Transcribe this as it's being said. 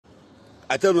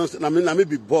I tell you, I may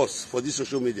be boss for this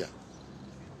social media.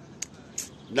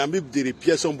 Now me they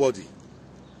repair somebody.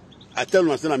 I tell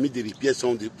you, I mean they repair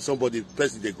somebody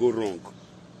person they go wrong.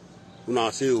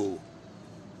 Una say oh,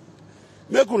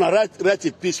 make una write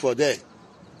a piece for there.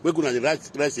 Make una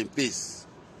write in peace.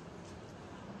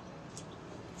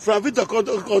 From Victor come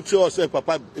to us say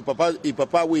papa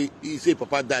he say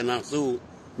papa die now, so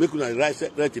make una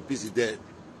write a piece there.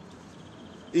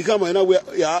 He come now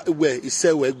where he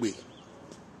say where be.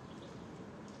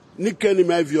 Ni keni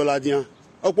me viola dia.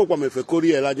 Okpokwa me fe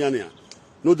kori e la dia nia.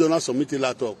 No do na submit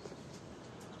laptop.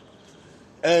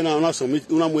 Na una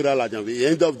submit una mwira la dia.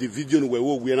 End of the video we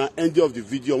wo na end of the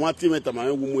video one team eta ma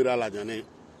wo mwira la dia ne.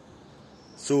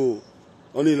 So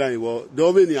only line wo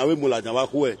do be ni awe mo la dia wa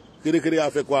ko e. Kere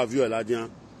afe ko avio la dia.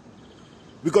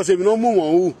 Because if no mu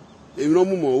won hu,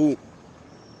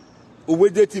 owe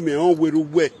de ti me on weru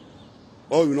we.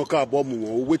 O you no ka bo mu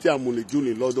won, owe ti amule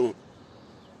juni lodon.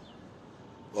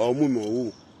 O mu mo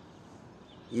hu.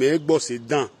 Me gbo se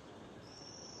dan.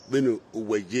 Benu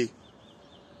oweje.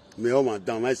 Me o ma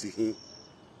dan ma si hin.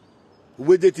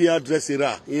 Owe de ti address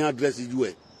ra, in address you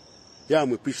e. Ya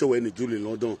mo picture we ni juni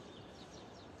lodon.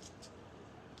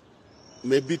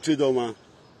 Me bi trade o ma.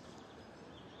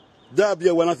 Da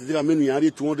bia wana te dira menu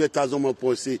yare 200,000 ma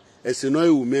po se ese no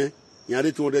e me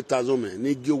yare 200,000 me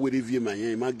ni gi owe review ma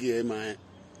yen ma gi e ma.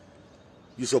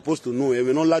 You supposed to know e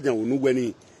me no lajan wo nu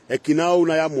gweni e kina o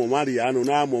na ya mo mariano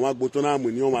na mo magboto na mo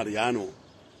ni o mariano.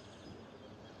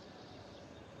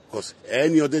 Cause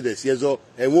any other de siezo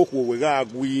e woku we ga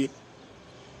agui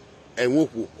e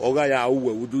woku o ga ya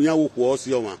uwe udunya woku o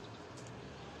si o ma.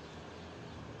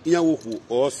 Iya woku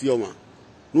o si o ma.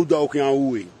 Nu da o kan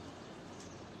uwe.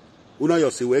 Una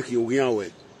yo se we ki ogian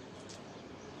we.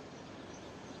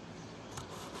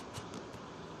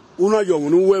 Una yo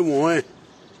nu we mo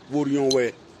borion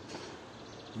we.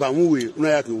 Ba mu we una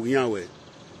ya ki ogian we.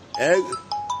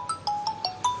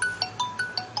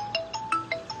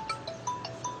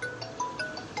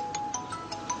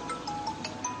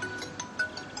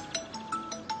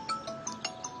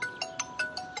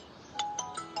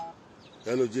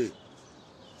 Hello J.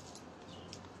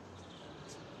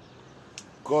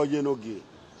 Call you no gay.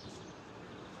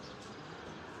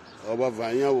 Oba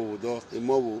vanya wo do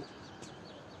imowo.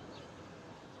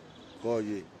 Call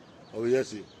you. Oh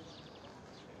yes.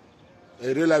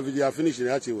 A real life video finish in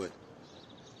that way.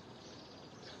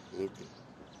 Okay.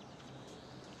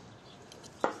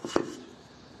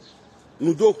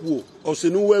 Nudoku o se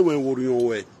nu we worion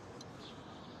we.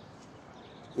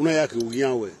 Una ya ki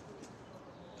ugian we.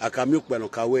 Akami okpeno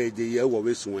kawe de ye wo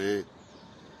we sun.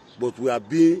 But we have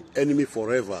been enemy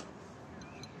forever.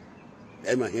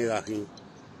 Emma here,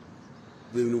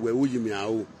 we will me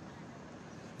out.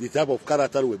 The type of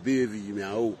character we be me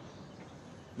out.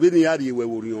 When you are you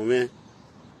were your man,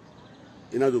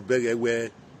 you know to beg where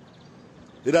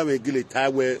you have a gilly tie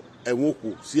where a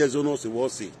woku, see as no se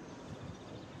was see.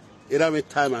 You have a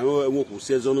time I know a woku,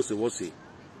 see as no se was see.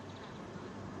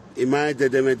 In my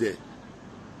dead demede,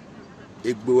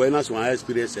 it buenas my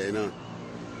experience now.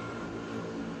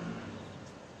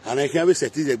 And I can't be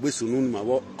set it a soon, my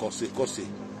work, cossy.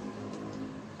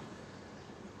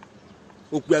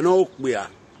 Upiano,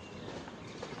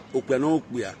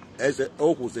 as a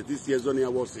opus that this year's only I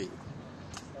was saying.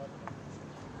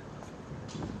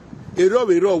 A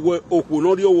robber were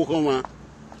Okunodio Wokoma,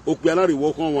 Upianari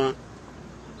Wokoma,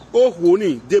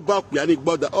 Okuni, the back pianic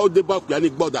border, all the back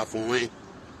pianic border for me.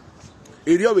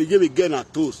 A robber gave again a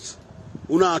toast,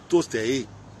 una toast, eh?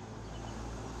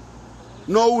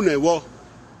 No, never.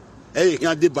 Hey,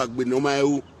 can't de back with no my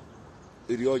who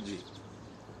Irioji.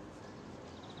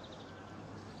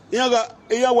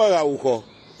 Iyawaga uko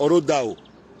orodao.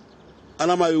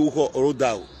 Anama uko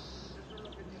orodao.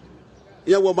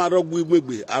 Iyawa marogwi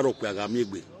megbe aropyaga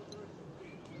megbe.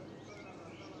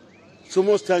 So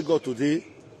most thank God today.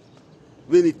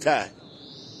 When it tie,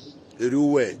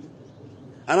 everywhere.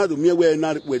 Another me where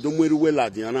not we don't wear well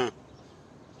ladiana.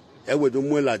 We don't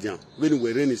wear ladian. When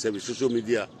we rain is social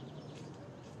media.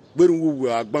 When we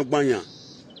were Agbagbanya,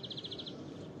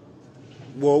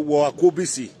 were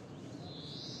Akobisi.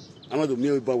 Another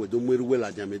meal about we don't wear well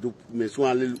at them.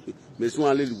 Messuan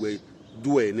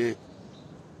do it.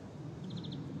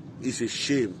 It's a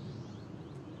shame.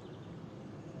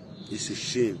 It's a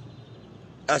shame.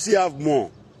 I still have more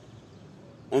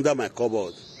under my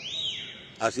cupboard.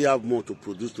 I still have more to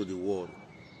produce to the world.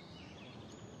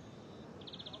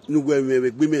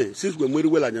 Since we very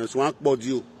well at them, so I bought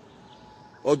you.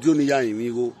 Audio ni ya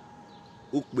imigo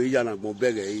o pe ya na gbon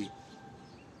bere yi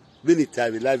bi ni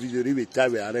time live video ri be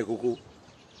time are koko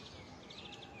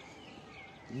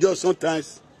just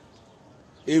sometimes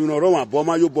Even Roma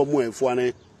Boma you bomu and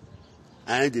Fuane,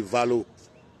 I ain't the value.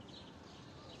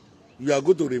 You are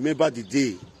going to remember the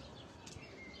day.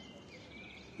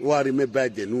 You are remember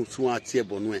the new Swan Tier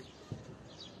Bonwe.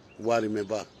 You are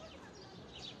remember.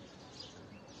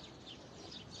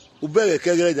 Ubere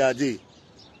Kegre that day.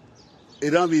 It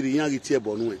don't be the young Tier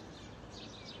Bonwe.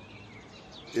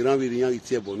 It don't be the young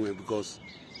Tier Bonwe because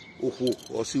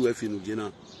Uhu or see where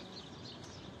Finugina.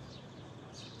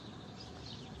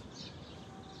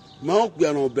 Ma okpe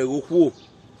ana obego kwo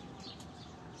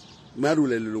maru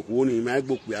le lokwo ni ma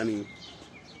gbokpe ani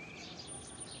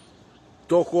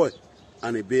toko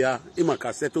and ebea ima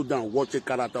ka settle down watch a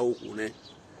character okune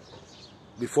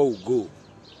before we go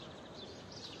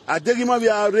adegima be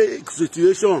a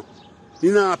situation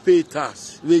ina pay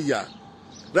tax we ya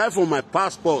right for my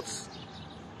passport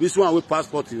this one with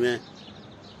passport me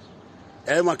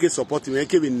e ma ke support me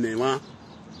ke bi nnewa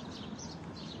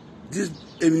this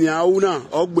Emiauna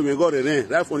ogbe me go re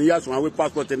right for years one with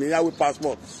passport and here with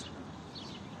passports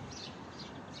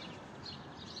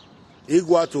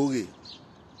igwa toge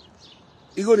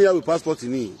igo ni ya with passport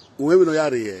ni uwe no ya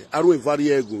re aru vari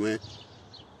egu me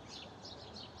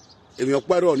emi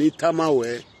oparo ni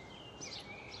tamawe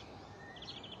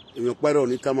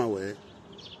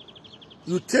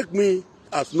you take me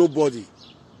as nobody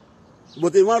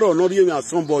but a matter not even as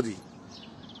somebody.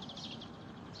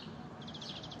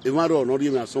 A matter of not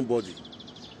even as somebody.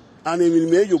 And I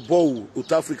mean, you bow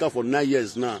South Africa for 9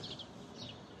 years now.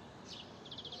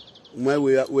 My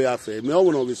way are fair. Me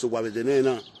all be so bad the name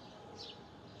now.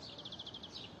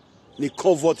 Ni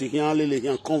convert here, lele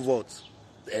here convert.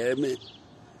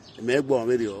 Me go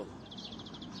video.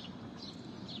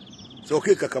 So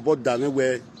okay, kakabot down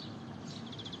where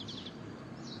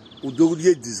udo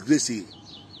die disgrace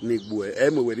ni boy.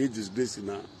 Me we disgrace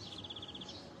now.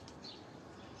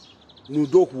 No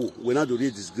doku we not do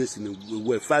disgrace in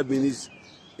we 5 minutes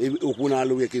okuna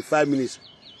lo we 5 minutes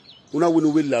una we no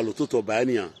we la lo toto ba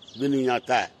ni an be ni yan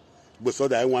ta gbo so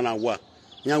da 1 hour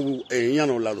yan yan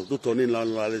no la lo toto ni la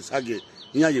le sage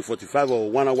yan ye 45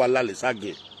 or 1 hour la le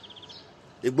sage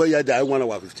egbo ya da 1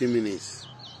 hour 15 minutes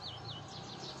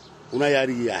una ya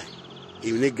ri ya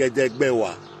e ni gede gbe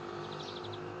wa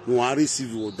no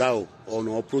receive o da o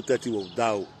no protective of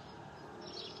da o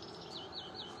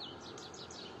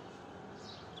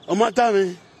ọmọ ta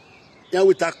mi yan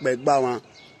we tak pe gba wan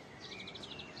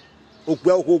o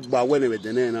pe o ko gba we ne be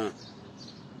den na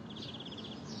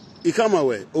ikama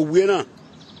we o we na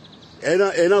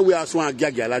ena we aso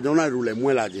agaga la don na rule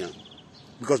mu la dian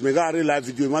because me ga re live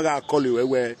video me ga call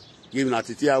we give na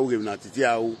Atiti awu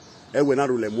e we na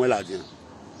rule mu la dian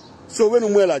so we no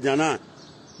mu la dian na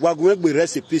wa gun egbe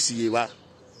recipe ye wa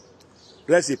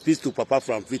recipe to papa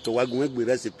from Vito wa gun egbe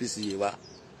recipe ye wa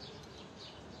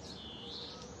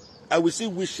I will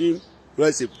still wish him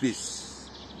rest in peace.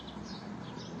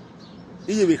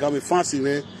 If you become a fancy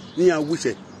man, you wish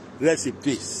it rest in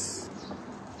peace.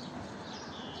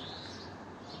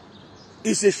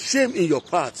 It's a shame in your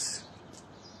part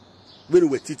when we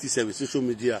were TT7 social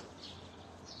media.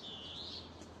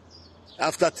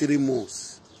 After 3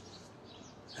 months,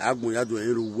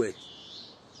 it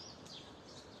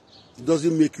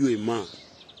doesn't make you a man.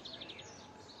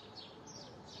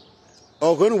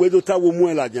 Or when we do but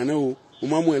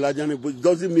it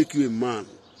doesn't make you a man.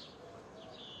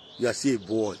 You are still a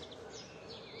boy.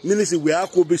 Ministry we are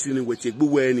co-basing with a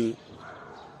buweni.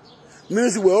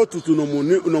 Ministry we ought to no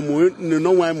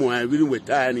one more really with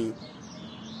tiny.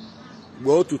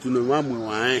 We ought to no one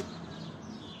more.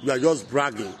 You are just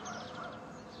bragging.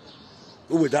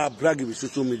 Without bragging with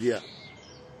social media.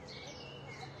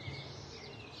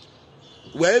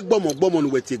 We are bomb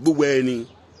with a buweni.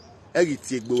 Egi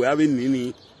take boy having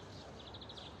nini.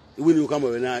 When you come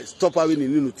over now, stop having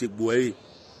nini to take boy.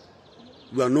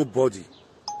 You are nobody.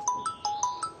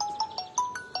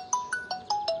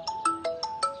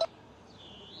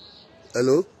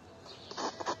 Hello?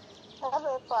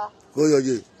 Hello, Pa. Go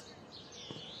your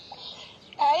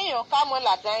Yo come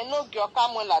la dan, no go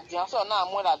come la dan, so na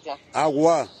mo la dan.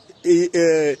 Agua.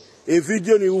 E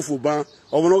video ni ufu ban.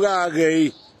 Omo ga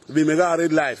age be me ga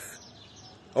read life.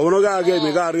 Omo ga age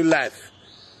me ga read life.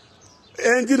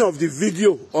 Ending of the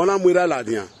video ona mwira la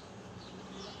dian.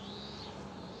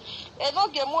 E no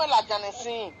ge mo la dan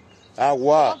sin.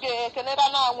 Agua. No ge Canada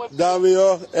na we.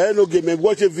 Davio, no ge me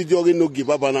watch a video no ge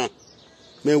baba na.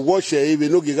 Me watch e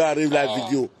no ge ga read live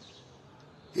video.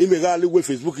 Ime ga li we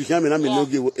Facebook ki me na me no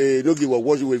ge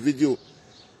watch we video.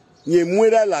 Nye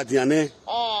mwira la dian ne.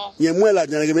 Nye mwira la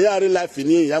dian ge me ya read live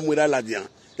fini ya mwira la dian.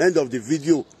 End of the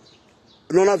video.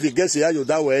 No na vi guess ya yo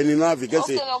da we ni na vi guess.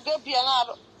 Okay, no ge bia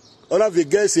na. Ona vi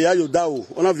guess ya yo da o.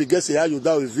 Ona vi guess ya yo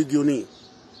da o video ni.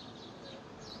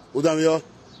 Udamio.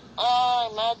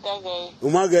 My dagger.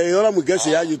 Umaga, yola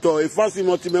mugesi ya yuto. If fancy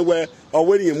motimewe, or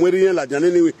when you mweri la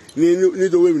janeni, ni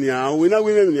do we now. We know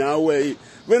women now way.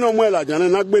 We no more la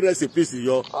janen, not be recipes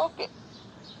yo. Okay.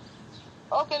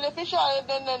 Okay, the fish are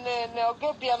then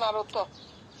go be an aroto.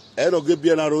 Edo ge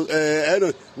bia na ro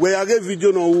edo we age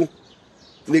video no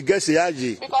ni gese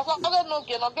yaji Because I no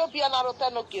go be an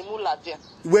aroto no ke mula dia.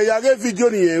 we age video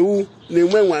ni ewu ni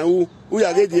mwenwan wu we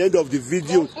age the end of the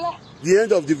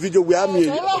video we am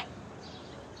here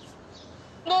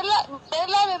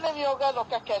Nela mi oga no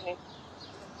kekeni.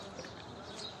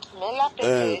 Nela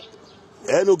peke.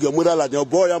 No ge mura la dia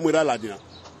boy am mura la dia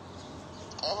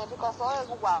Because I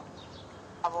go wa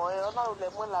abo e ona le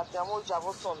mo la dia mo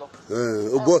javo sono.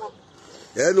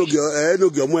 No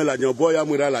ge mo la dia boy am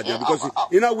mura la dia because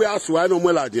ina we aso I no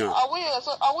mo la dia Are we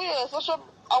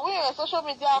social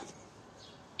media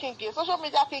kingi social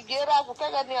media kigera ku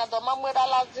kega ni adoma mwera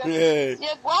la dia.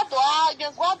 Ye gwado a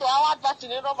advert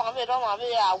ni ro ma me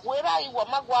a wera iwo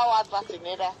magwa wa advert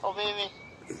ni ra obebe.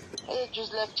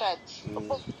 Useless chat.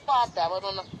 Father, but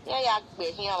no, yeah,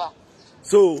 here.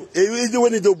 So, he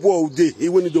went into board day. He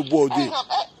went into board day.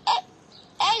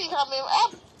 I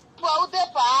have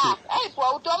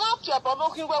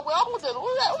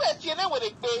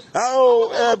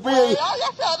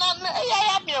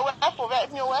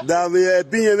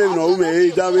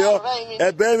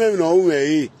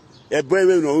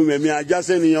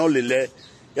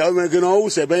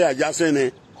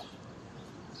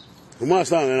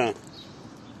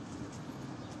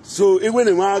so even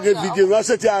if I get video, I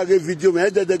said I get video,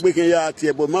 man, that make a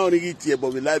tear, but my only tear,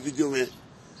 but we live video, man.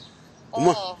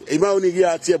 If I only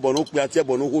get tear, but no tear,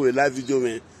 but no live video,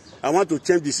 man. I want to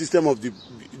change the system of the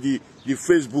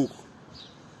Facebook.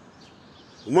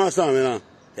 Man,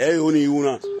 hey, only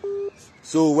una.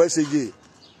 So where's it?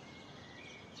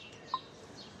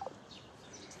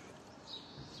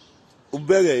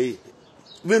 Ubere,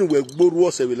 when we both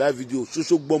watch a live video,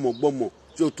 so bomb.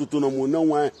 So to no more no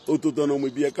one, or to no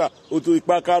be a car, or to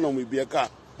pack on be a car.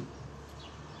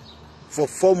 For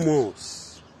 4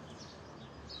 months,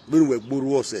 when we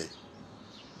both the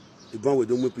band with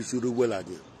don't make sure well at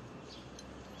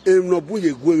you. No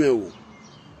buye going,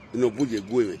 no buye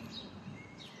going.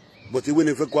 But when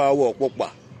if a car walk,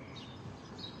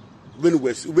 when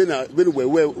me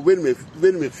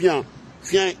fian,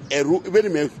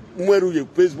 when me mweru your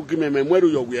Facebook, me mweru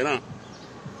your wearan.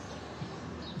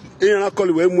 Et on a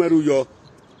collé mweru yo.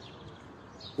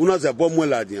 Una ze bo mwe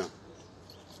la dian.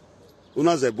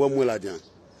 Una ze bo mwe la dian.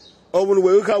 O mun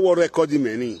we ka wo record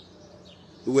meni.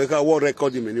 We ka wo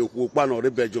record meni o pa no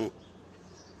rebejon.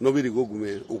 No be go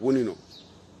gume o ni no.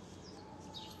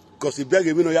 Cause if beg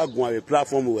we no ya gun a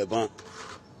platform we ban.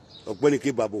 Ogbeni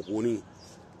ke babo ko ni.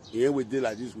 Here we dey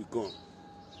like this we come.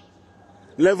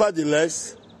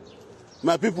 Nevertheless,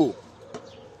 my people,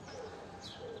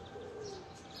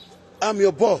 I'm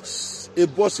your boss. A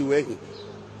boss is working.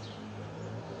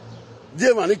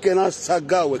 Dear man, cannot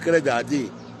saga we kere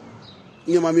dadi.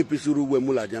 Nye mami pisuru we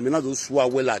muladia. Me na do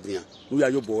swa we ladia. We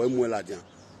are your boy we ladia.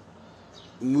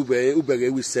 Ubege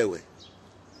we sewe.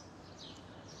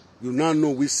 You now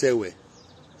know we sewe.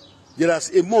 There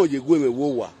is a more you go me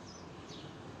wowa.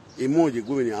 A more you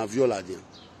go me aviola dia.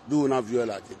 Do na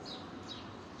viola dia.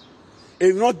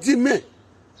 If not dime.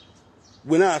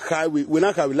 When I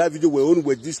have live video, we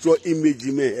only destroy image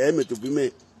me, to be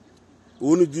me.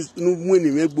 Only just no money,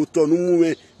 me buto, no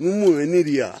more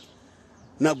area.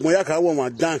 Na moyaka wa ma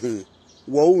dan,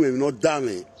 wo we not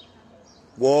damn,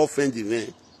 wo offend me.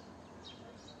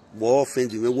 Wo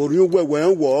offend me. Wo you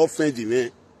wo offend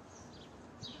me.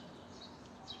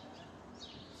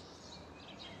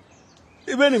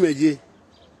 Even image,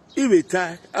 if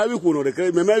tie, I will go no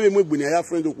the me maybe me buni ya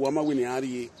friend ko ma we ni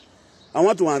ari. I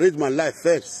want to arrange my life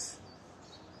first.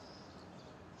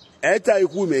 I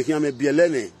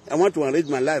want to arrange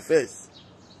my life first.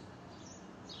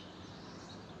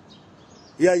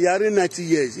 Yeah, you are 90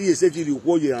 years. He said you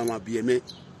you am a BMA.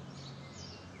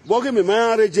 Bogi me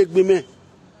man reject me. Me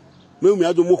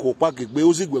ado moko pack gbe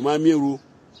o si gbe ma mi ru.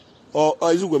 Or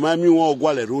is gbe ma mi won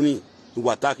ogwale ru ni.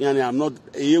 Attack yan I'm not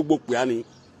eyegbo pe ani.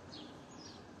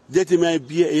 Jeti me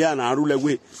bi e ya na aru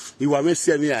lewe. Iwa me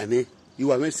se mi ani.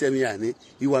 You are me semi ani.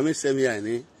 You are me semi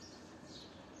ani.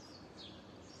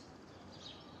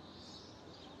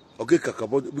 Okay,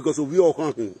 kakabo because of your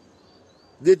hang.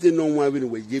 They didn't know why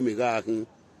we Jimmy Garden.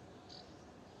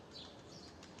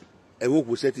 I won't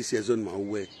put 30 years on my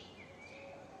way.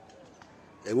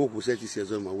 I won't put 30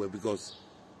 years on my way because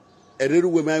I read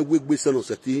where my week with son of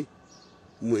Sati,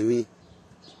 Mumi.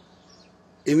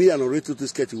 Emi are not ready to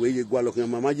sketch away. You go looking at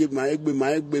my egg,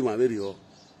 my very own.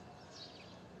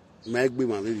 My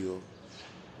video.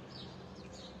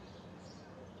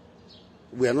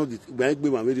 We are not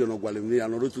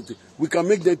we can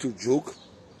make them to joke.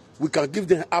 We can give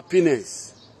them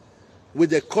happiness.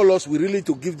 With the colors, we really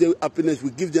to give them happiness.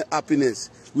 We give them happiness.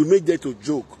 We make them to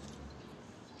joke.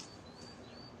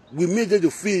 We make them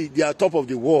to feel they are top of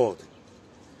the world.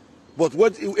 But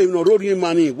what in rolling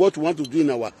money, what we want to do in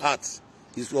our hearts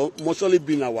is mostly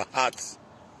be in our hearts.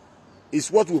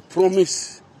 It's what we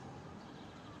promise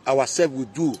ourselves we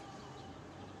do.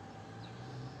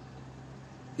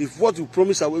 If what we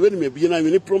promise ourselves, when we be now,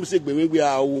 we promise it, we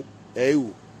are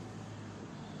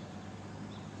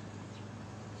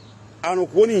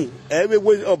and when every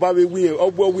way about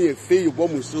we fail you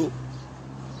bomb so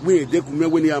we de come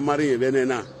when you are marrying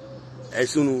venena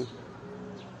esunu.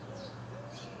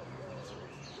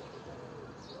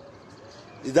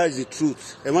 That is the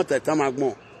truth. E ma ta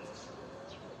magbon.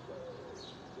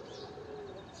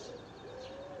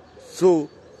 So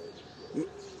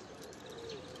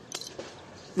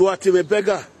you are to me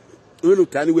beggar. We no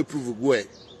tani we prove go e.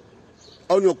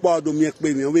 On your pa do mi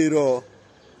pe mi o we ro.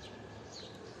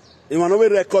 E ma no we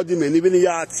record me ni bi ni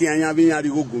ya ti anya bi ya ri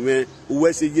ogun me o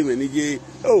we se je me ni je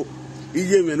oh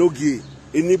iye me no gi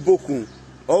eni bokun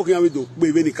o kan we do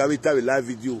pe be ni ka we ta live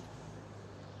video.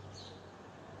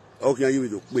 Okay, you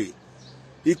will pay.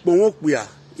 Ipon won pe a,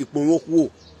 ipon won ku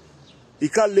o.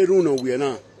 Ika lerun na we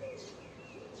na.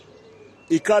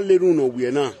 Ika lerun na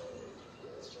we na.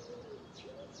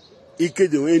 Ike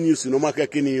de wen news no ma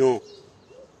keke ni han.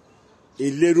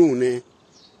 Ilerun ne.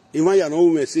 Iman ya no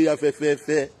me se ya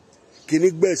fe.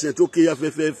 Kini gbe se to ke ya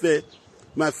fe.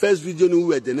 My first video ni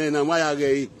we de na ma ya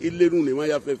re ilerun ne ma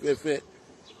ya fe.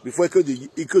 Before it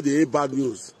could bad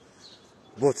news.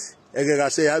 But I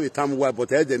say I have a time why,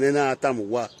 but I didn't have time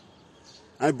why.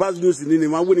 And bad news in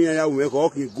my winning, I will make all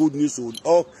good news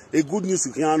or a good news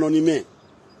can anonyme.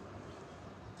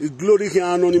 A glory can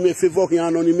anonyme, favor can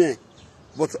anonyme.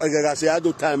 But I say I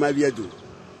do time I do.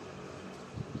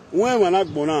 When I'm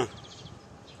not born, I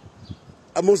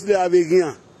mostly have a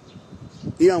here.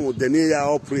 Here with the near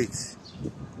operate.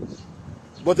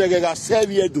 But I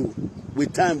say I do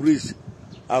with time reach.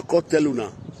 I'll call tell you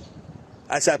now.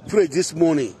 As I pray this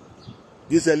morning,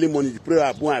 this early morning, the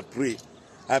prayer when I pray,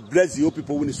 I bless the old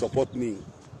people when they support me.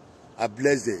 I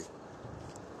bless them.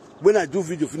 When I do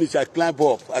video finish, I climb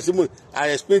up. I say, I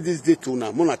explain this date to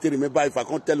now. I tell remember if I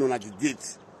can't tell you the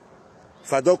date.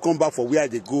 If I don't come back for where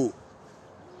they go,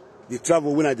 the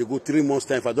travel when I go 3 months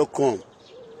time, if I don't come,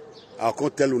 I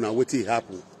can't tell you now what will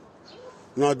happen.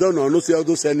 Now I don't know, I don't say all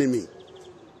those enemies.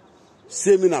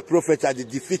 Say me a prophet, I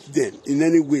defeat them in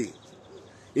any way.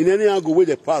 In any angle where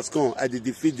the past come, I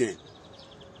defeat them.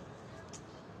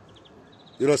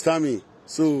 You understand me?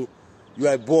 So, you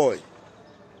are a boy.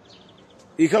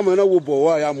 You come and know boy,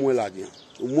 why I'm well at you.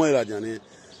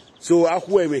 So, I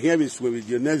who am here with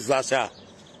your next verse. I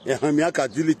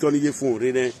can delete on your phone,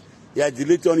 reading. Yeah,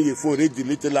 delete on your phone, read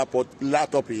delete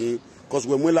laptop in, because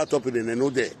when we laptop in, I know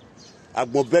that.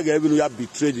 I'm going to beg everyone you have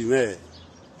betrayed me.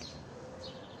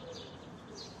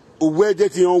 Where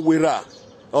dating on Wera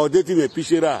or dating a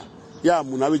Pishera, ya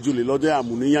Munavi Julie, Lord, ya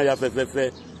Munia, ya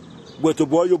Fefe, but to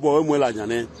boy, you boy,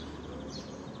 Muelajane.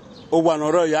 O one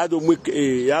or ya do make a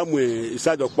yamwe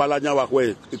side of Palanya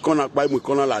way, a corner by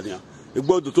Mukona Ladia. A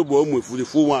boy to Tobo for the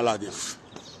full one Ladia.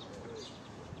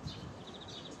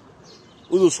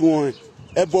 Udo sworn,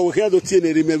 a boy here to tell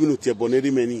a remember to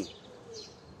Boneri many.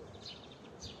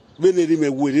 Beneri me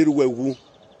woo.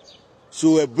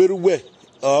 So a better way,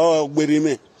 oh, very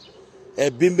me. A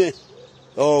bimbe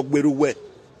or beruwe.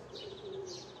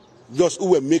 Just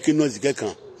who were making noise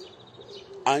gekan.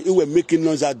 And you were making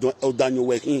noise at Daniel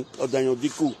working or Daniel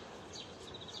Diku.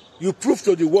 You proved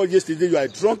to the world yesterday you are a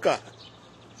drunkard.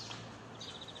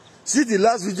 See the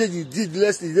last video you did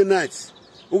yesterday night.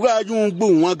 You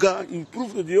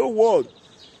proved to the whole world.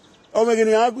 Oh my God,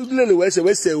 I could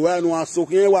literally say where no so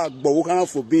here what kind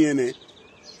for being it.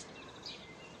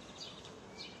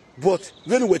 But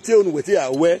when we tell you what you are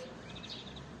aware.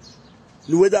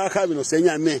 The weather I have no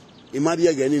saying me, imagine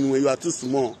again when you are too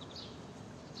small.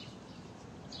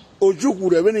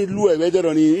 Ojuku when he lure weather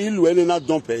on ilu any not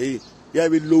dump eh. Ya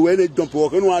will low any dump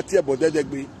or no idea about that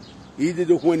be. He did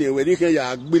when you were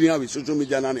billion with social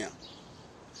media nania.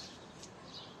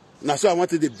 Now so I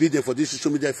wanted the bidding for this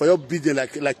social media for your bidding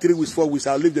like 3 weeks, 4 weeks.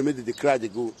 I'll leave them they cry they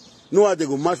go. No how they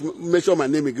go measure my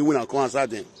name again when I come answer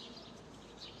them.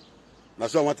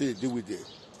 That's what I wanted to do with them.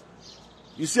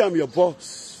 You see I'm your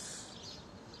boss.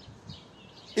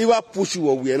 If I push you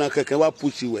away, and I can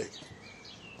push you away.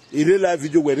 In real life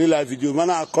video, man,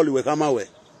 I call you come away.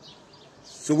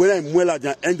 So when I'm well at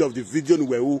the end of the video,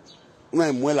 when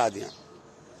I'm well at the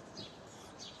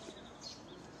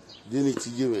Dini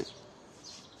tijime.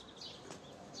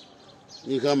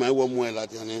 Ni kama ewo mu ela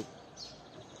tiane.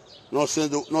 No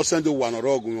send one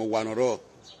or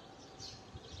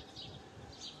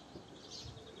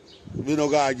Bino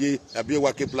gaji abi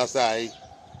wake plaza ai.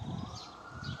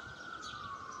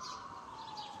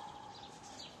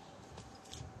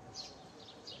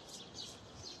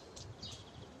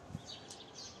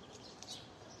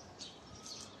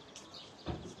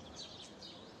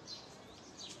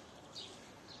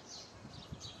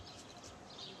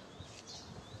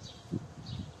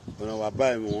 Ona wa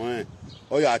ba mo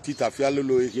oya Atiti afia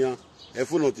lolo ehian e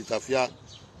fun no titafia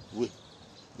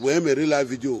we me real live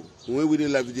video when we real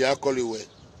live video I call you we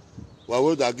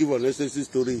will that give unnecessary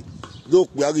story do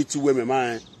pe ari ti we me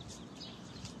ma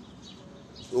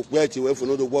o pe ti we fun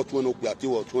no do what we no pe ati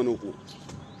what we no ku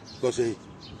because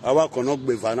awa kan no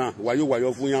gbe vana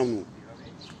wayo fun yan nu.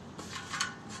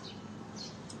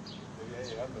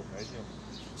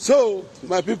 So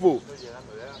my people,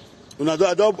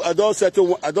 I don't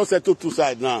settle two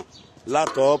sides now.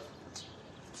 Laptop,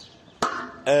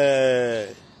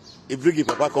 he bring his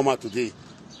papa come out today.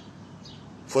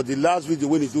 For the last video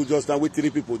when he do just now with 3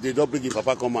 people, they don't bring his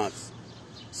papa come out.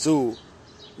 So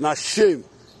now shame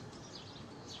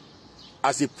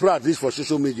as he proud this for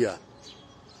social media.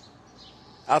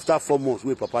 After 4 months,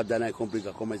 when papa died, I come bring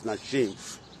a comment. Now shame.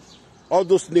 All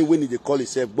those names when they call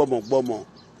himself, Bomo.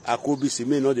 Akobisi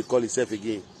may not they call himself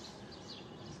again.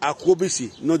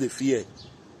 Akobisi, not the fear.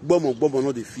 Bomo,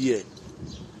 not the fear.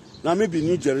 Now maybe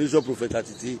new generation prophet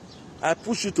Atiti, I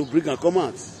push you to bring and come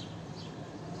out.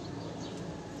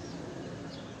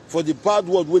 For the bad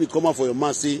word when you come out for your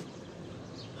man, say,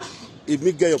 if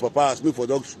me get your papa, ask me for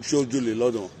dog show Julie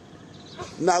London.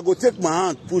 Now I go take my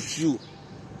hand, push you.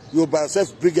 You by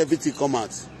yourself bring everything come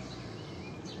out.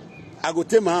 I go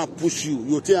take my hand, push you.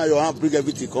 You take your hand, bring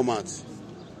everything come out.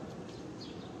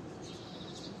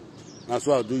 That's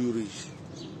why I do you rich.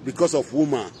 Because of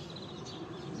woman.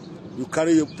 You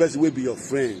carry your person will be your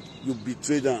friend. You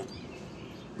betray them.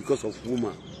 Because of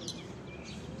woman.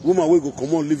 Woman will go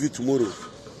come on, leave you tomorrow.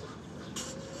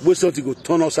 Wait something go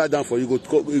turn upside down for you,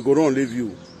 go run leave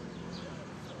you.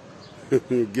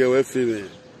 Get away from me.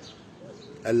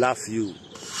 I laugh you.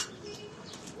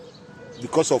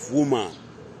 Because of woman.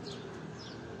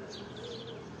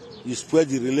 You spread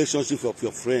the relationship of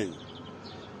your friend.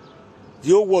 The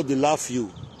whole world, they laugh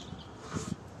you.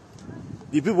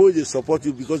 The people they support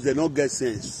you because they don't get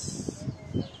sense.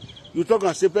 You talk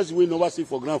and say, person will never see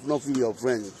for granted, not feel your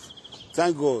friend.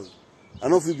 Thank God. I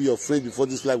don't feel be your friend before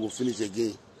this life will finish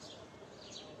again.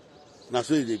 Now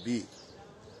so they be.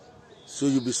 So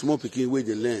you be small picking where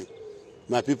they learn.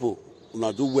 My people,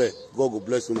 una do well. God will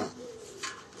bless you now.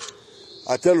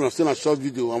 I tell you, I'm still a short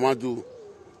video. I want to do.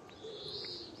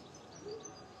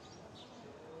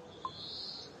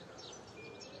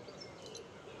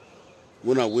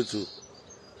 When I wait to,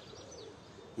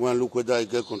 when I look whether I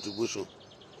get contribution.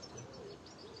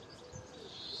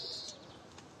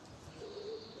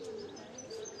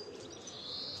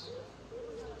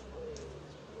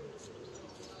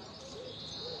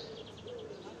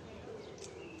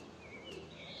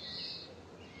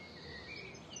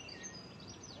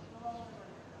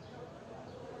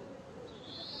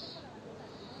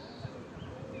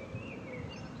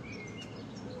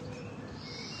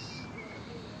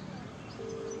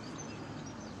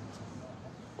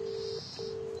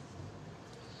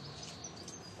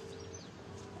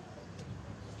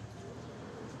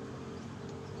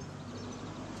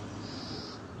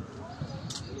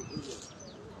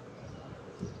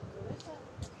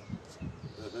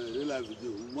 Real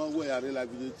video. One way I real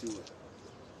video too.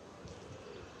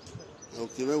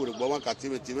 Okay, we will go one cat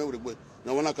TV. We will go.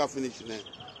 Now one I can finish now.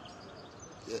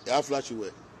 Yeah, flash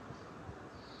away.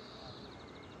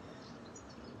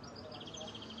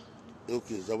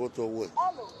 Okay, Zaboto away.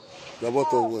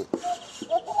 Zaboto away.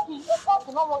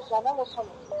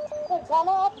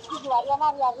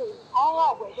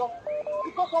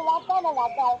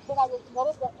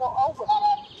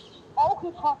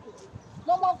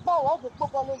 No more power the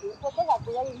people in the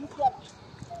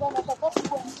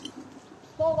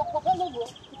so the people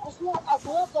because you are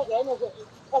going to get anyway.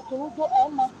 But you do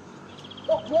Emma.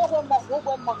 If you are not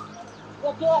Emma,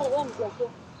 if you are in the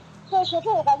so she do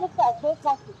about this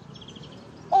country.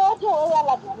 Oh, do I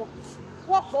like it?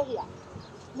 What area?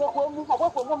 No one who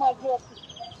have for my dear.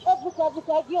 Every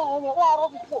idea and you are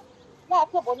of the not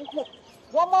a bonus.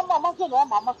 Your mamma,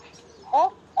 mamma. Oh,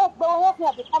 but we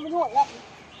have to come in.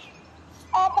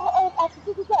 I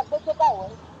think it's a better power.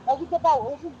 I think about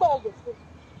it is better. It's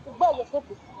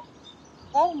better.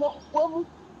 I know when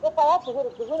if I have to go to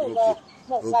the window,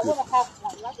 no, I want to have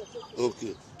one.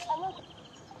 Okay.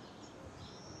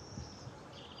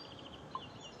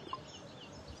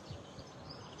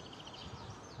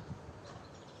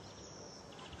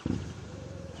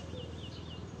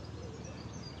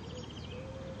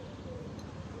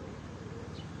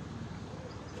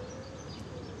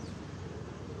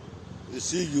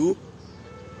 see you.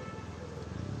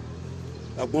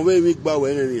 Agbon we mi gba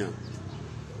we ni an.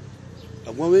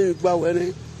 Agbon we mi gba we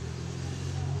ni.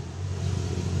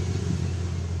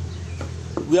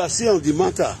 We are still on the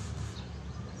matter.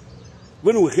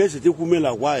 When we hear say take me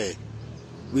like why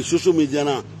with social media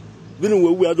now.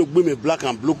 When we are to be black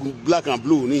and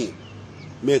blue ni.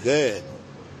 Make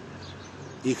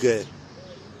ike.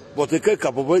 But the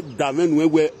capable damen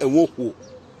we enwoku.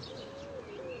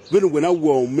 When we na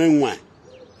wo menwa.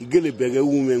 Igele bege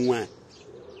wu menwa.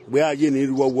 We are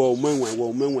yin wo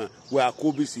menwa we are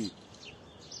kobisi.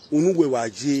 Unu we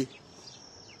waje.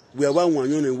 We are one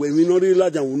yon we no ri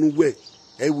laja unu we.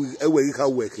 Ewe ika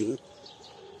working.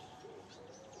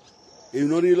 You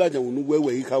no ri laja unu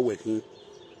we ika working.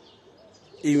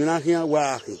 You na here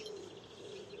working.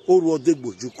 Oru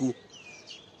odegbo juku.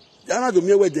 Ana do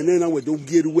mi we de na we do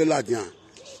gieru we laja.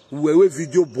 We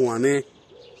video boane.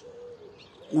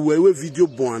 We video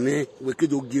boane we ke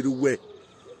do gieru we.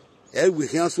 We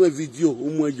can so video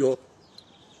umojo.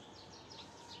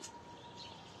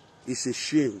 It's a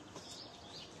shame.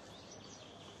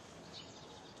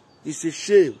 It's a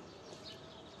shame.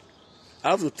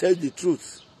 I have to tell the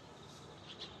truth.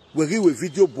 We give a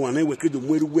video boane we ke do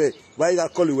mweru we. Why you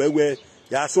call it we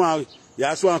ya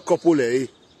so couple eh.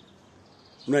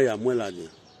 Na ya mwela ni.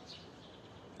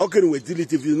 Okay, we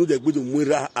delete if you know the good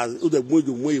mwera as the good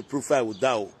mwe profile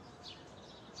without.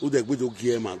 Who the good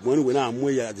game man. When we na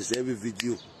mwe ya this every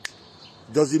video.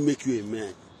 Doesn't make you a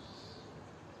man.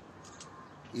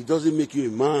 It doesn't make you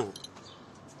a man.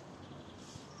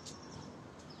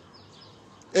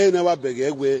 Never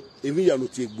beg we if you no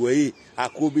take boy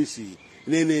akobisi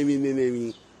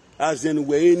nenemi as then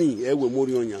we any we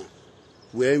mori onya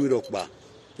we mi ropa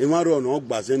e ma ro no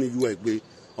gba se ni ju egbe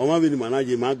o ma bi ni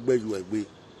manager ma gbe ju egbe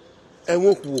e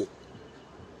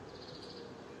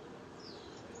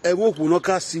won no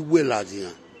ka si we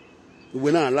ladian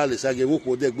we na la le sage won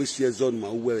ku de gbe si zone ma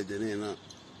we de ne na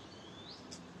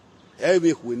e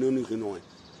bi ku no ni kino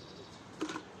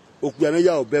oku ana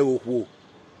ya obe oku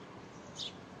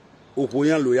oku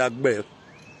yan lo ya gbe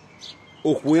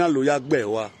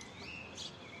wa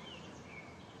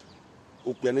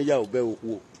oku ana ya obe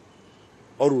oku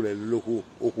oru re loko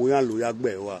oku yan lo ya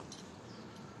gbe wa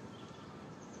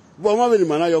bo ma be ni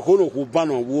mana yo ko no ku ban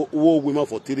wo we ma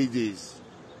for 3 days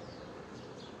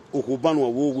oku ban wo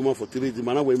we ma for 3 days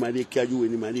mana we ma dey kiaju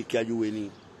we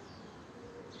ni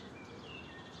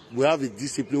we have a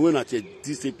discipline. We're not a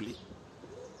discipline.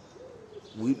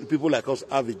 People like us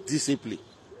have a discipline.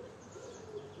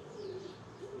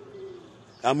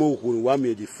 I'm going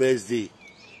to the first day.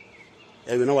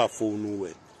 And we know our phone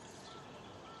nowhere.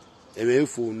 And we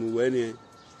phone nowhere.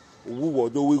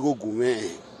 What do we go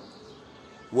man?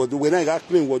 What do when I got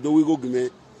clean? What do we go man?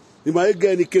 You might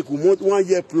get any cake 1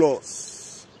 year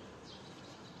plus.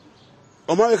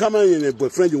 Or might come in a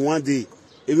boyfriend in 1 day.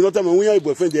 If you not tell me when your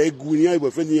boyfriend they go, your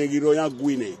boyfriend they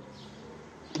go.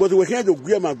 But we can't do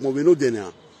great we know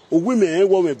then. O women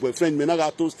want boyfriend me na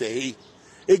got to stay.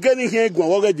 Again here go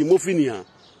work the mofinia.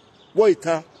 Boy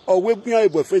ta or we your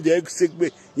boyfriend they sick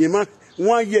be. You man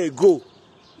 1 year ago.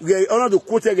 We honor the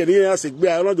quote again here sick be.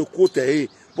 I honor the quote hey.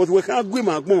 But we can't go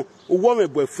magbon o want my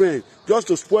boyfriend just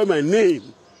to spoil my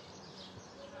name.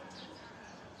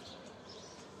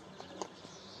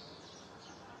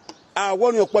 I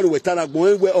want your party with Tana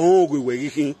going where we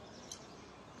kin.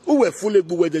 Who were fully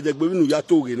boo with the Gbinu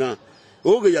Yatogi now.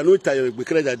 Oh, you are not tired with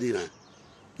credit dinner.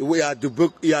 We are the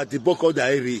book, you are the book of the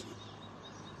diary.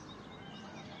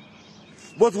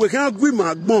 But we can't agree,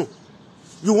 Magbon.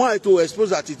 You want to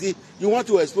expose Atiti. You want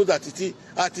to expose Atiti.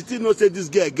 Atiti not say this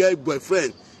girl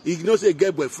boyfriend. He not say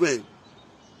girl boyfriend.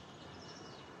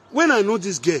 When I know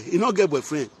this girl, he not girl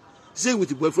boyfriend. Say with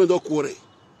the boyfriend don't quarrel.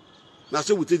 Now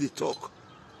say we take the talk.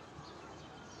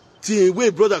 See,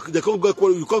 wait, brother, they can't go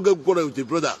quarrel. You can't go quarrel with the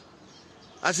brother.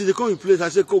 I said they come in place. I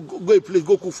said go in place,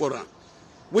 go cook for her.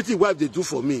 What the wife they do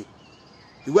for me?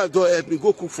 The wife don't help me.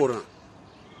 Go cook for her.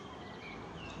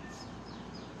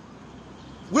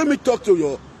 When me talk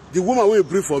to the woman will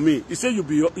bring for me, he say you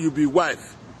be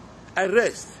wife. I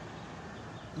rest.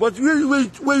 But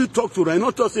when you talk to her, I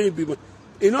not talk say you be.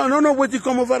 You know, I don't know what you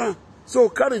come over her. So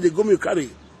carry the go me carry.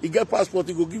 You get passport,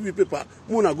 he go give you paper.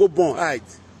 Muna go born hide.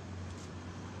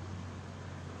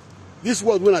 This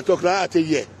word when I talk like I tell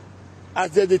you, I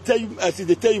said they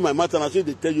tell you my matter, and I say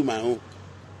they tell you my own.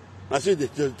 I say they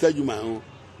tell you my own.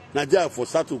 Now they for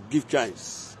start to give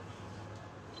chance.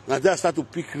 Now they start to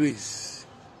pick race.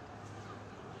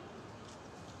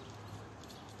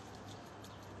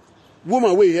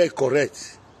 Woman we here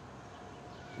correct.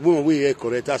 Woman we here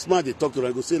correct. As man they talk to her,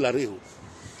 I go say Lareho.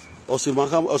 Or say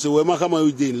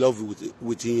we in love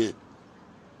with him.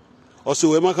 Also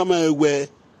we makama we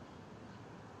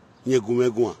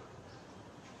nyegumegua.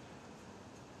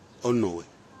 Oh no way.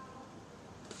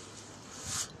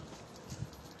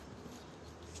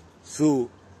 So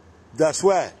that's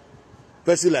why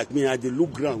person like me I dey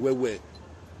look ground where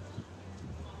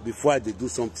before I dey do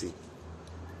something.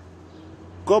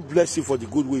 God bless you for the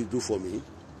good way you do for me.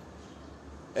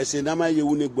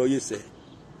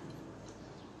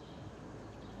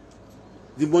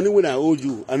 The money when I owe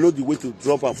you, I know the way to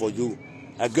drop am for you.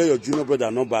 I get your junior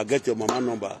brother number, I get your mama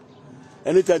number.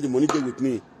 Anytime the money dey with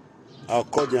me, I'll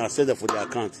call them and send them for the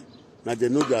account. Now they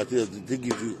know that they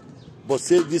give you. But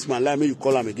say this my life, make you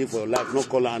call them again for your life. Not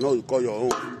call her, I know you call your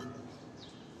own.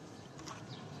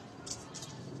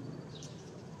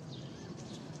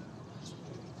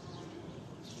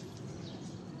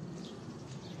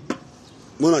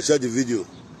 I'm gonna share the video.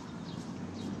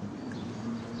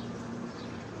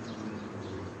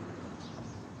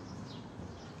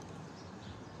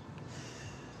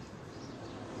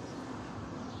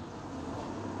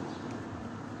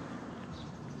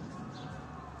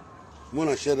 I'm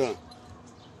gonna share that.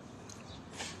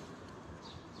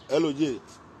 Hello, J.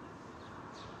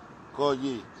 Call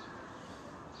J.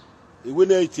 He will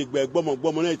not take back, bomb,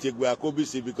 not take back,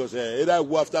 obviously, because either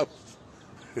go after.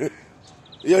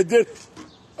 You did.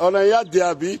 On a yard,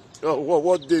 there be. Oh,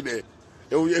 what did it?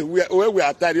 Where we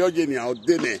are tired, you're getting out,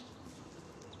 didn't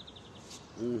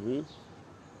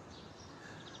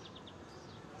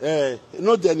it?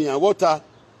 No, Denny, water.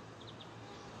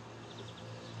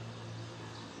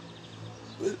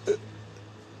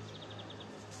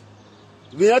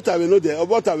 We know there, or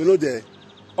water we know there.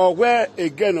 Or where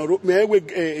again, or me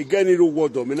again in the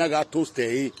water, me naga toast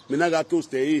me naga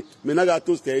toast me naga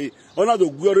toast Ona do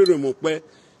glory remote.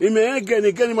 He may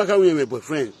again, maka we my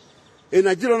boyfriend. In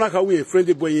Nigeria, naka we a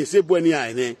friendly boy, you say boy ni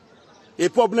ane. A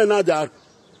problem now that.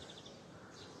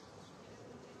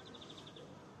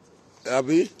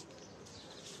 Abi.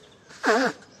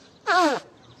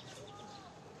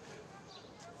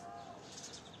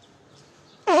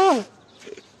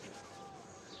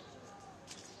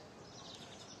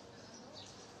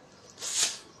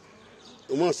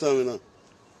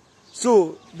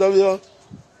 So,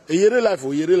 a year life,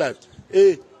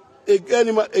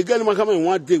 again, come in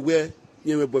one day where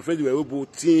you my boyfriend were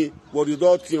both teen, what you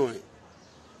don't teen.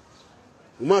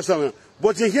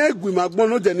 But you hear with my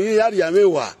bono, then you are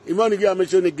Yamewa. If only get a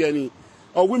mention again,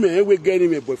 or women will get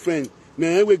him a boyfriend,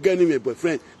 may we get him a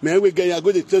boyfriend, may we get a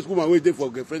good test woman waiting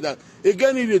for girlfriend. That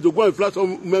again, you need to go and flash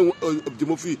on men of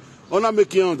Timothy, or not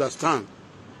make you understand.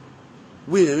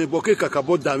 We may book a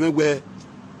cabot damn where.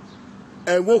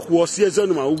 And walk was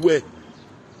season my way.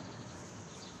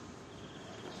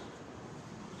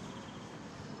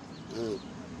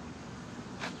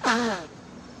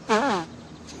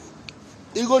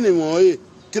 Even in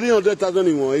 300,000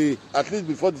 in one, at least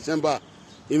before December,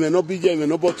 he may not be there, he may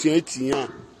not be 18.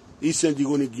 He sent you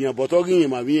going to but talking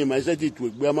him, I said it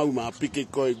would be my pick a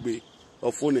coy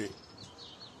or phone.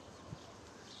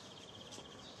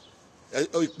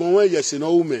 Yes,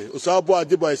 no woman, Osabo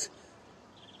device.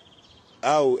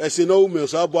 Oh, as you know, me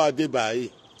so boy dey buy,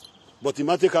 but he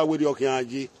might take away your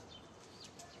kiaji.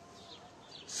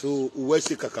 So we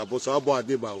see kakabo so boy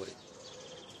dey buy.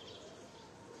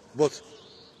 But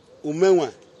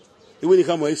umenwa, even if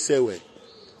come say we.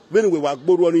 When we were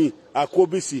gboro ni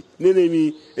akobisi, nene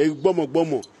mi e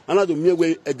gbomo, anado mi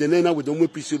we edenena we don we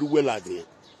pisiru we ladin.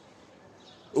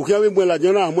 Okia we mo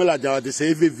ladin na mo ladin wa dey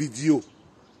save video.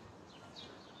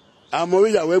 Amo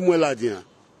we ya we mo ladin.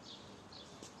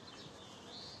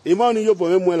 Imani yo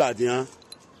boy mo ladin.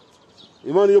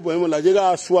 Imani yo boy mo ladin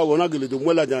ga aso awon na gele do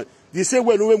mo ladin. Di say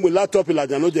we no we mo laptop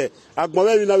ladin no je. Agbon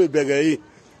we na we bere yi.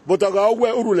 But aga we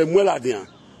urule mo ladin.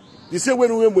 Di say we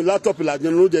no we mo laptop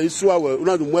ladin no je isu awon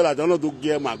na do mo ladin no do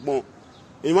ge magbon.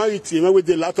 Imani ti me we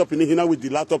the laptop ni hina with the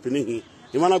laptop ni hin.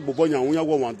 Imani gbobo yan won ya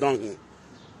wo wan dan hin.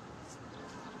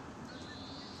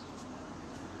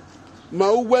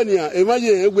 Ma uwe ni a imani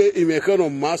ewe imeke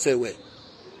no masewe.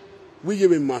 We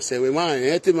give him massive,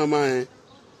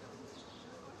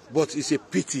 but it's a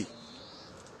pity.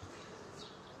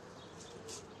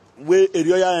 We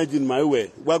area engine my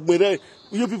way.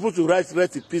 You people to write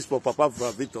in peace for Papa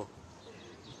Victor.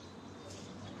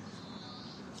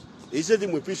 He said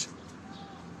him with peace.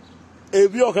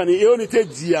 If you can only take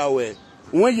the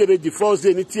when you read the first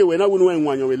day, when I wouldn't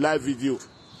want your live video.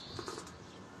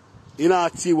 In our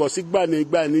tea was sick by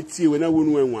tea when I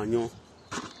wouldn't want you.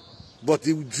 But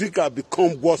the drink has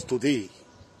become worse today.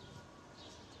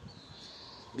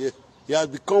 Yeah, it has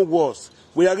become worse.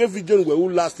 We are getting video where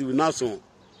we last in now song.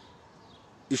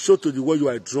 It shows to the way you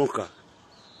are a drunkard.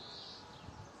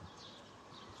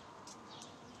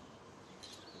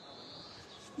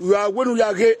 You are when you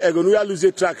are going to lose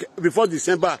a track before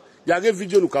December. You are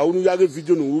video no ka you are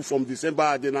video no from December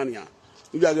adenania.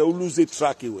 You are going to lose a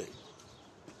track away.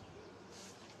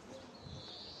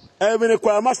 Even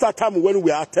the master time when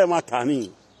we are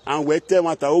tematani and we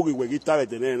temata ogi we get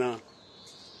tired na.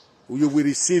 You will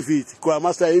receive it. Kwa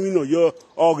master even know your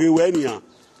ogi wenia.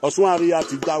 Oswan ria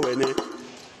ti da we ne.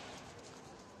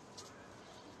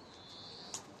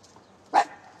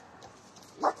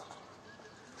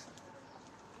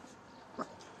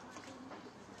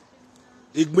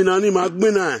 Igbinani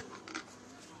magbina.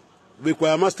 We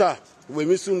kwa master, we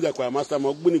misun the kwa master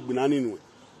magbini igbinani nu.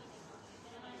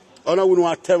 Ona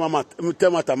wunu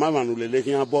temata mama nu lele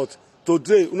here but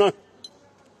today una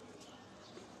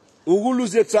ugu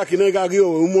lose the track ina gagi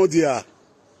o umodia.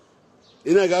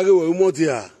 Ina gagi o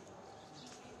umodia.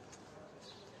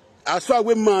 Aswa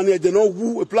we man e de no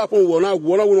wu platform wona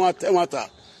wunu temata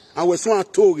and we so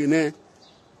atog ine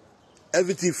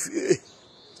everything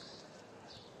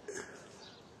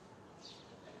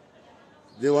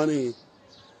they want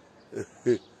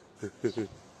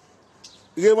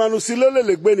Ge manu silele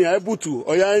legbe ni aibutu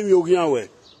oya imi ogin awe.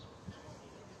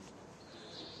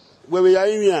 Gbe ya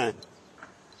imi an.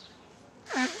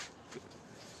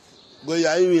 Gbe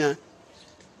ya imi an.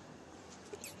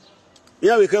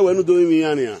 Ya we ka we nu do imi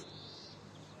an ni an.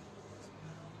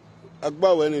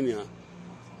 Agba we ni an.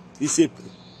 Isepe.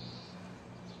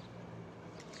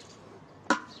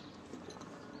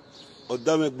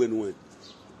 Odame gbe nu we.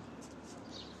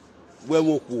 Gbe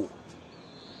mo ku.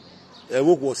 E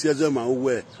wo ko si eje ma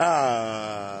wo e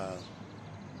ha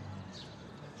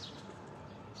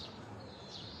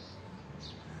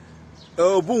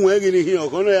obun we gini hi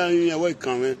okon ya yin we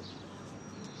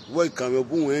kan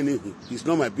obun we ni it's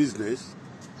not my business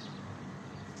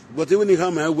but even if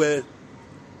am we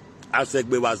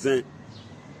asegbe wazen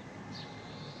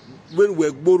when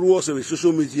we gboru o se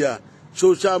social media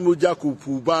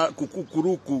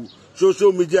kukukuruku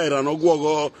social media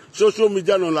iranogogo social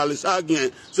media no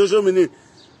lalisagien social media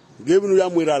give nu ya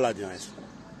mwira la jans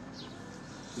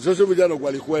social media no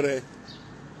gwali kwere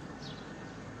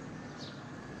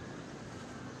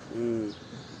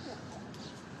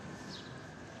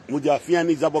muja fian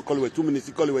ni zabo kolwe 2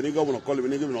 minutes kolwe ni governor kolwe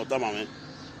ni governor tama men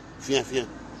fian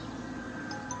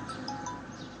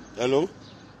hello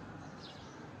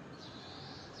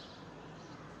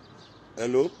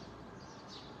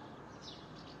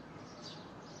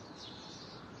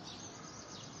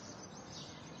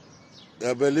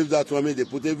I believe that one they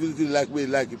put everything like me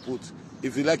like you put.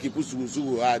 If you like you put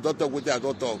sugu. I don't talk with you, I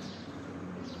don't talk.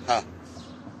 Ha.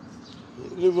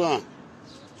 Leave on.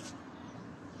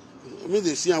 I mean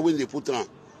they see when they put on.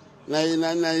 Na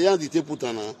yan they put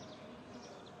on.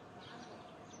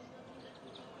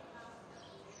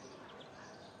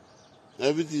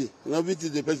 Everything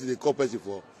the person they call person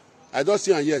for. I don't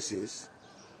see on here since.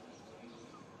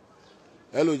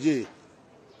 Hello J.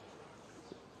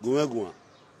 Go.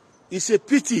 It's a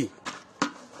pity.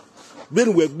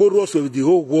 When we borrow us with the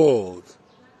whole world.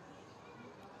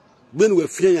 When we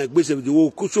fear and with the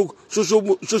whole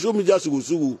social media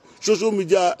social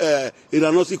media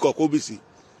iranosi kokobisi.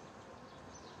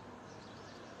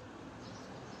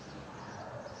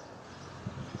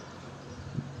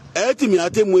 Eti mi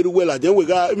ate mweri wela den we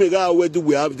ga wedu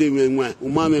we have them nwa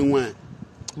umame nwa.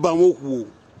 Ba moku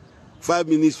 5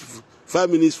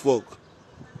 minutes folk.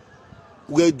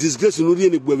 We disgrace no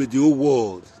really with the whole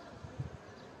world.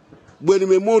 When the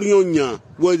memorial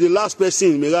was the last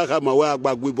person me ga my way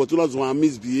back with but not one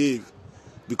misbehave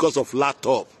because of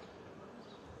laptop.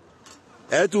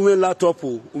 To me laptop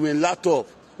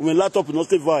no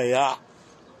stay for here.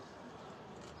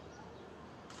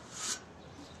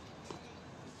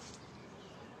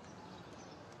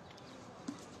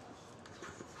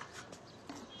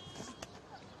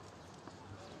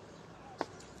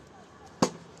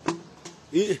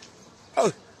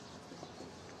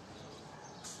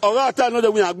 Oga ata no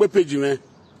de we agbe page men.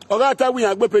 Oga ata we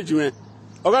agbe page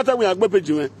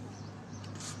men.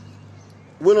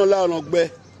 We no la no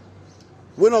gbe.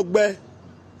 We no gbe.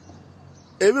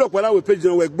 E bi ro pa na we page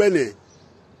no we gbe ne.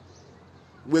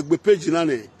 We gbe page na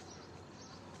ne.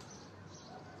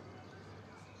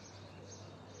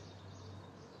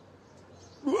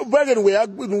 Bagin we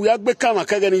agbe kama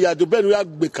kagani ya do ben we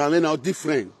agbe kan na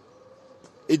different.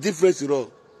 A difference at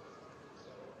all.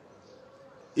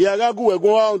 Yeah, go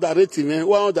on that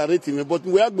rating, but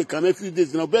we have become a few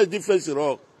days now. Best difference at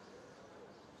all.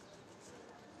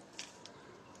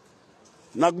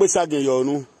 Nagbesa ge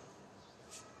yonu.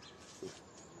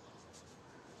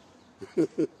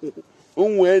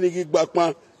 Unwe ni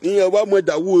gigbapa ni e wa mo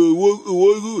da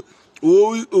wo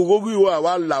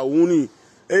wa la uni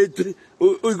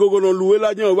o go no luwe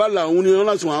la jan ba la hun ni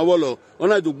ona sun awo lo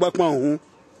ona do gba pan hun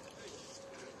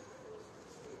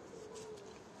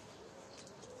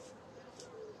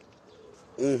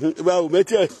ba o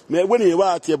me when you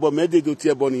wa tie bo me de do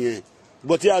tie bo niyen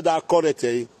but ya da correct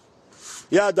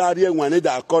ya da ri enwan ni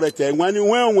da correct enwan ni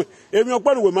wen emi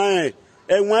opa ni we ma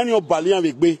enwan ni obalian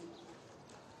we gbe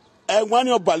enwan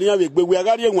ni obalian we gbe we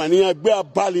agari enwan ni gbe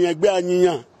abalian gbe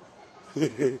anyiyan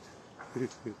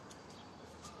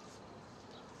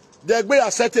they gbe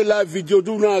accept a live video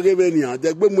do na revenia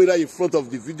they gbe mo in front of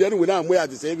the video anyway na mo ya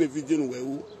the same video no we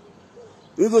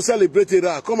you go celebrate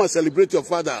it come and celebrate your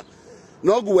father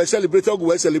no go we celebrate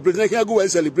na can go we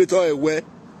celebrate we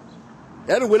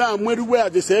anyway na mo everywhere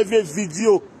the same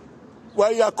video why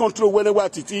you control when we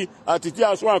Atiti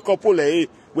as one couple we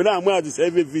na mo the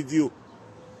same video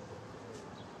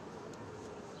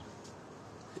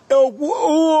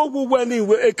when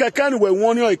a kakani we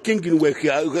one your king in work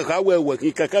how we work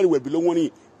kakani we below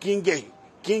one kingi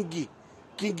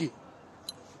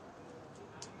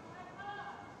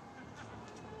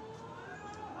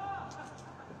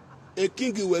a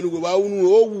king when we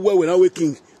were when our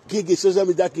king social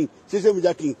media king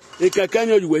a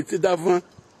kakani you were that van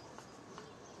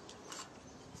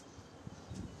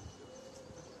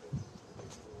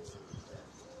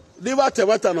live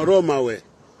at no Roma we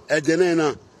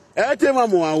ejenena etema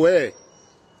mo awe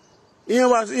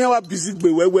ihe wa busy gbe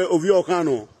wewe ovi okan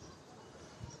no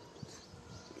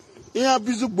ihe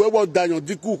busy gbe wo danyo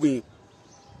dikukin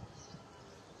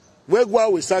we gwa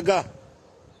we saga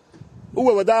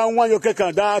uwe da nwa yo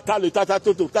kekan da tale tata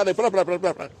toto tale pra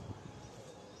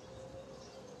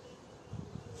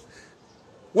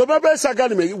we babe saga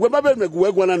ni me we babe me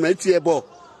gwe gwa na na tie bo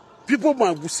people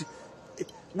man gusi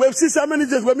we've seen so many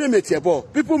days when me meet here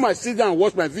people might sit down and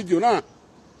watch my video now.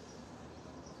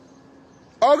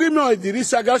 Ogimo the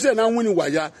risaga say na win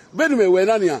waya. Ben me we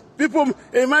na people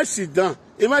e might sit down.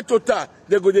 E might total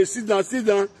they go they sit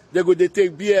down they go they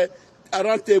take beer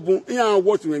around table and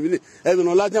watch me. E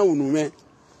no la jan unu me.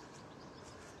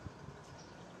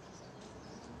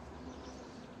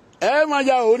 E ma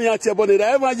ja oni atiebo ni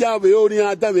e ma ja be oni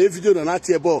adam e video na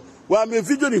atiebo. Wa me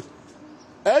video ni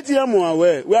we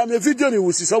are a video in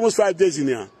which is almost 5 days in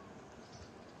here.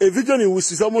 A video in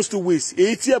which is almost 2 weeks.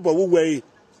 It's here, but we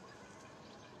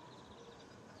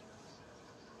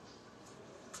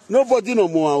nobody no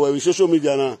more away with social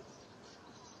media now.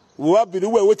 We have been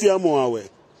doing what you are more away.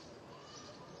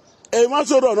 A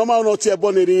master of normal not your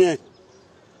bonnet in.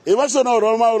 A master of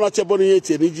normal not your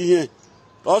bonnet in Nigeria.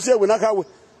 Also, when I have wait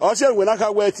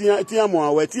Tiamo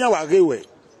away, Tiawa.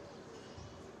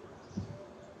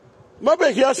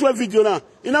 Mabe here so video na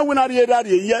ina we na re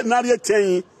daddy na re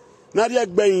ten na re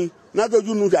gbeyin na do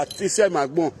you know that say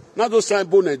magbon na do sign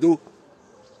bonedo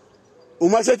o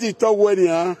ma se ti to wo ni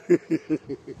ah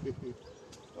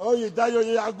oye dayo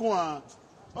yagun ah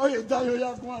oye dayo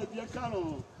yagun e bi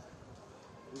karon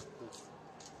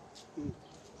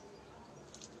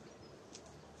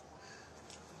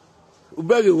o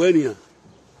bege we ni ah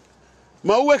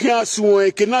ma we kan asun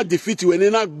e cannot defeat we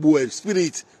na gbo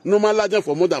spirit normal larger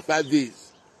for more than 5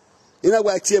 days. In a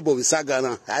way, cheer Bobby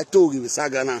Sagana. I told you,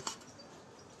 Sagana.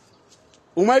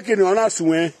 Umakin on us,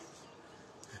 when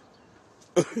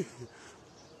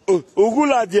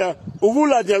Uguladia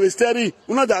is steady,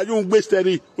 another young best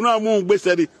steady, una moon best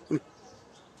steady.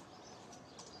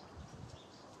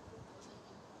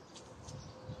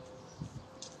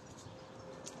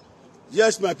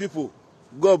 Yes, my people,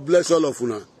 God bless all of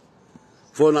you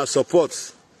for our support,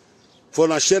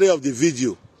 for our sharing of the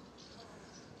video.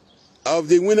 Of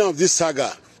the winner of this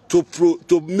saga to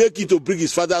make it to bring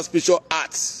his father's special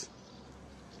arts.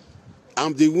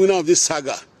 I'm the winner of this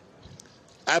saga.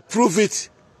 I prove it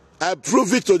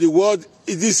to the world.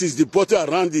 This is the bottle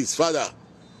around his father.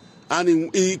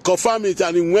 And he confirmed it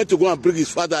and he went to go and bring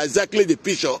his father exactly the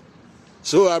picture.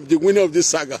 So I'm the winner of this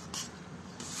saga.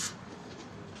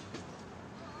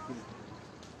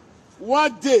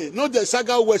 One day, not the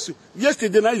saga was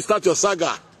yesterday. Now you start your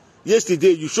saga.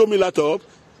 Yesterday you show me laptop.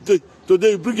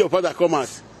 Today you bring your father come out.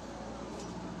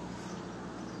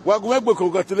 Wagumegbe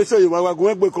congratulations,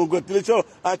 Wagumegbe congratulations.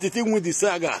 Atiti win the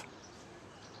saga.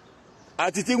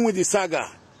 Atiti win the saga.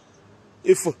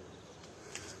 If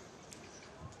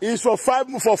it's for 4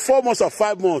 months or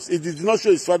 5 months, it did not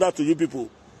show his father to you people.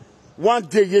 One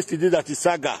day yesterday that is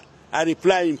saga. I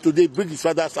reply him today, bring his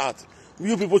father's out.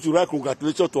 You people to write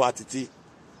congratulations to Atiti.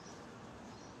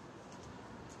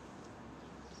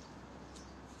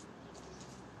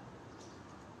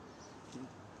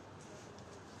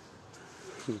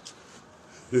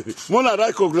 Mona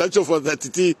write congratulations for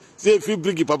Atiti. Say if you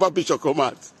bring your papa picture come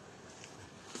out.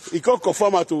 He can't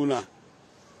confirm at all now.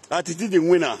 Atiti the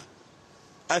winner.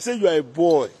 I say you are a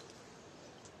boy.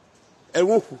 And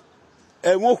who?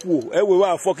 And we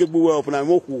were fucking boy up and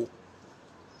who?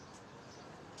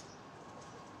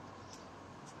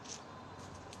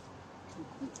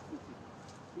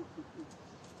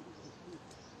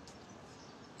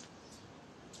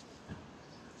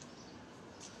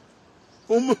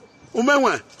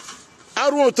 Umewa. I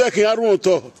don't take it. I don't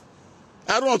talk.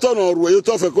 I don't talk no way. You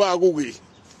talk for go agugi.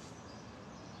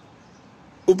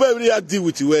 Ubebri a deal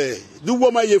with you. Do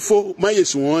what my yefo, my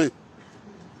yeswan.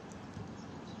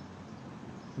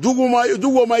 Do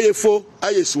what my yefo,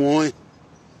 I yeswan.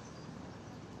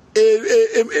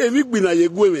 Big bin a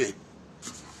yegweme.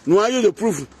 No are you the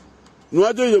proof? No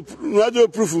are you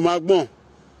proof, Magbon?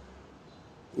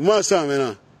 Masa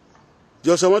mena.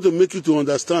 Just I want to make you to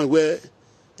understand where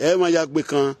my yak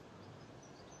bekan.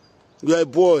 You are a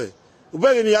boy.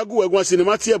 Ubegi ni yagu egwa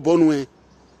cinema tie bonwe.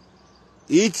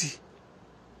 Iti.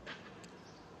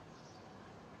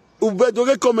 Ube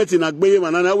doge comment in agbeye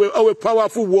manana awe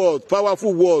powerful word.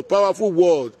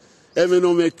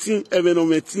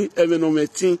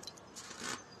 Evenometin.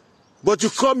 But you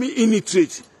call me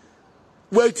illiterate.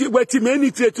 Well, ti me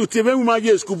illiterate to te me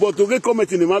umaje school but doge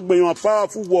comment in agbeye a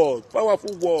powerful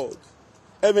word.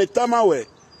 Emetamawe.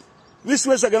 This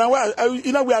way sagana wa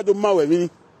ina we ado mawe meaning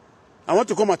I want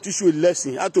to come and teach you a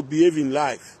lesson how to behave in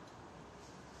life.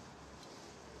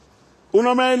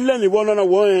 Una man learn one on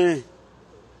one.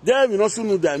 There we not soon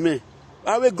know that man.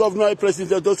 Our governor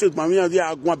president also says mami they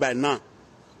are going by now.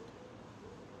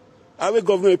 Our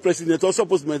governor president also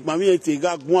supposed to mami they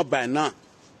are going by now.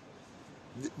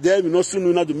 There we not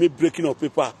soon know how to make breaking of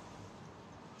paper.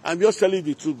 I'm just telling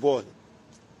the truth, boy.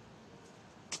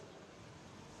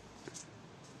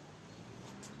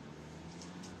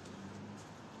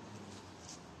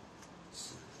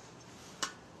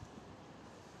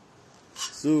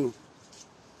 So,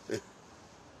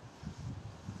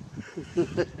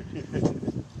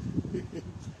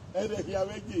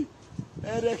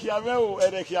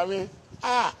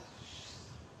 ah,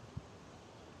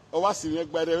 o wa si me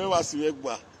gba de wa si me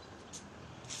gba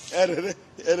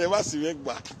ere wa si me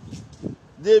gba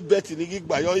de bet ni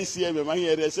gba yo isi e me ma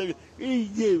ere se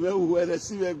iye me wo ere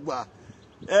si me gba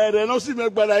ere no si me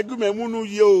gba na igu me munu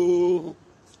ye o.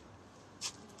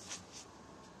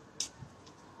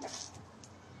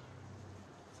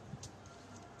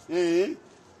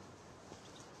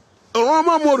 Ọ̀rọ̀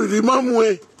máa mọ̀ rìrì máa mú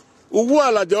ẹ owó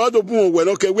àlàjà wà tó bún òwẹ̀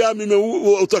lọ́kẹ̀ wí àmì mi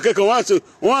ọ̀tọ̀ kẹ́kọ̀ọ́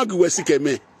wọ́n á gbìwẹ̀ sí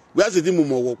kẹ̀mẹ́ wí á sì dín mú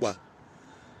mọ̀ wọ̀ pa.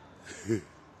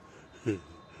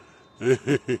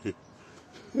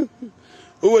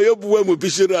 Owó yóò bu wẹ́mu bí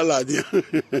ṣe rí àlàjà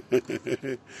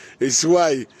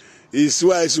ìṣúwà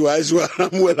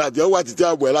mú ẹ làjà wà títí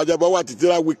àbọ̀ ẹ lájà bá wà títí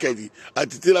lá wíkẹ̀dì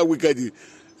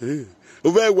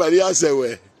ó fẹ́ wà ní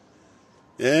àṣẹwẹ̀.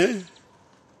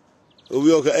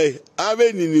 Obi oka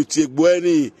ave ni nutie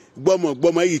gboeni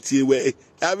gbomo yi tie we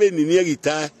ave ni ni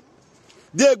erita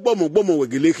de gbomo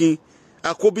wegelekin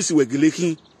akobisi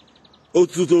wegelekin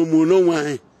otutu mu no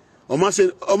wan o ma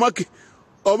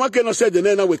ke no se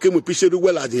de na we ke mu piseru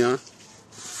wela dian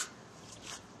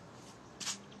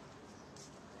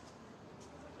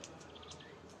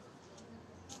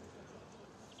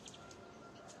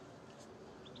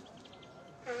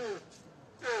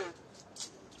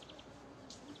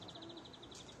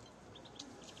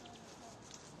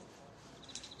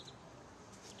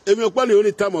emi okpa le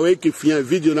only time we ke fian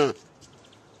video na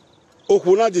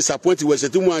okuna disappoint we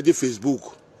setu mu ade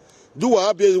Facebook do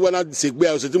wa be we na segbe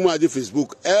o setu mu ade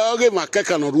Facebook e oge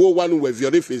makeka no ro wa no we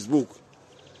viore Facebook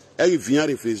e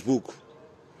viare Facebook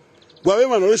bo we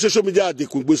man no social media ade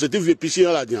ku gbo setu vi pishi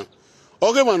la dian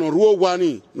oge man no ro wa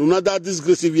ni no na that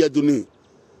disgrace we do ni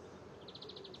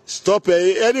stop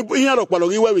any in ro palo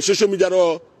we social media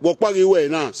ro wo pa we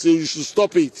na so you should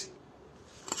stop it.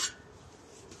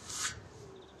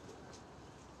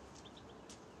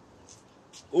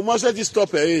 Uma said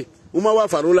stop eh uma wa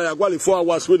farola ya kwali 4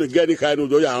 hours when the get the kind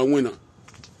of ya winner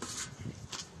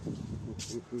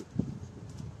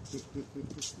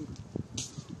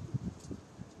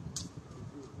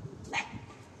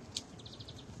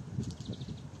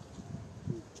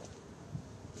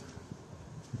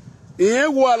iye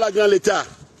wo alajan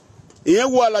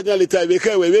leta be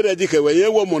ke we ready ke we ye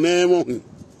wo mo na mo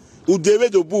u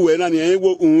debe do bu we na ni ye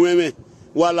wo unweme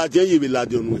wa alajan yi bi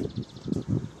ladonu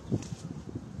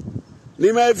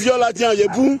ni ma viola tian ye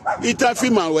bu ita fi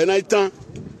ma we na itan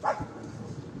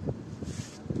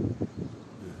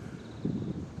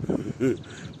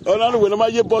ona we na ma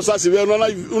ye boss asi we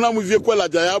ona mu vie kwela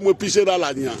ja ya mo pisera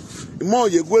la nian mo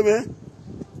ye gwe me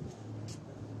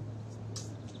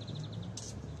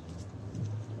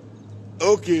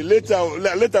Okay,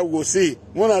 later we will see.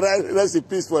 Wanna rest in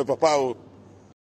peace for your papa. Oh.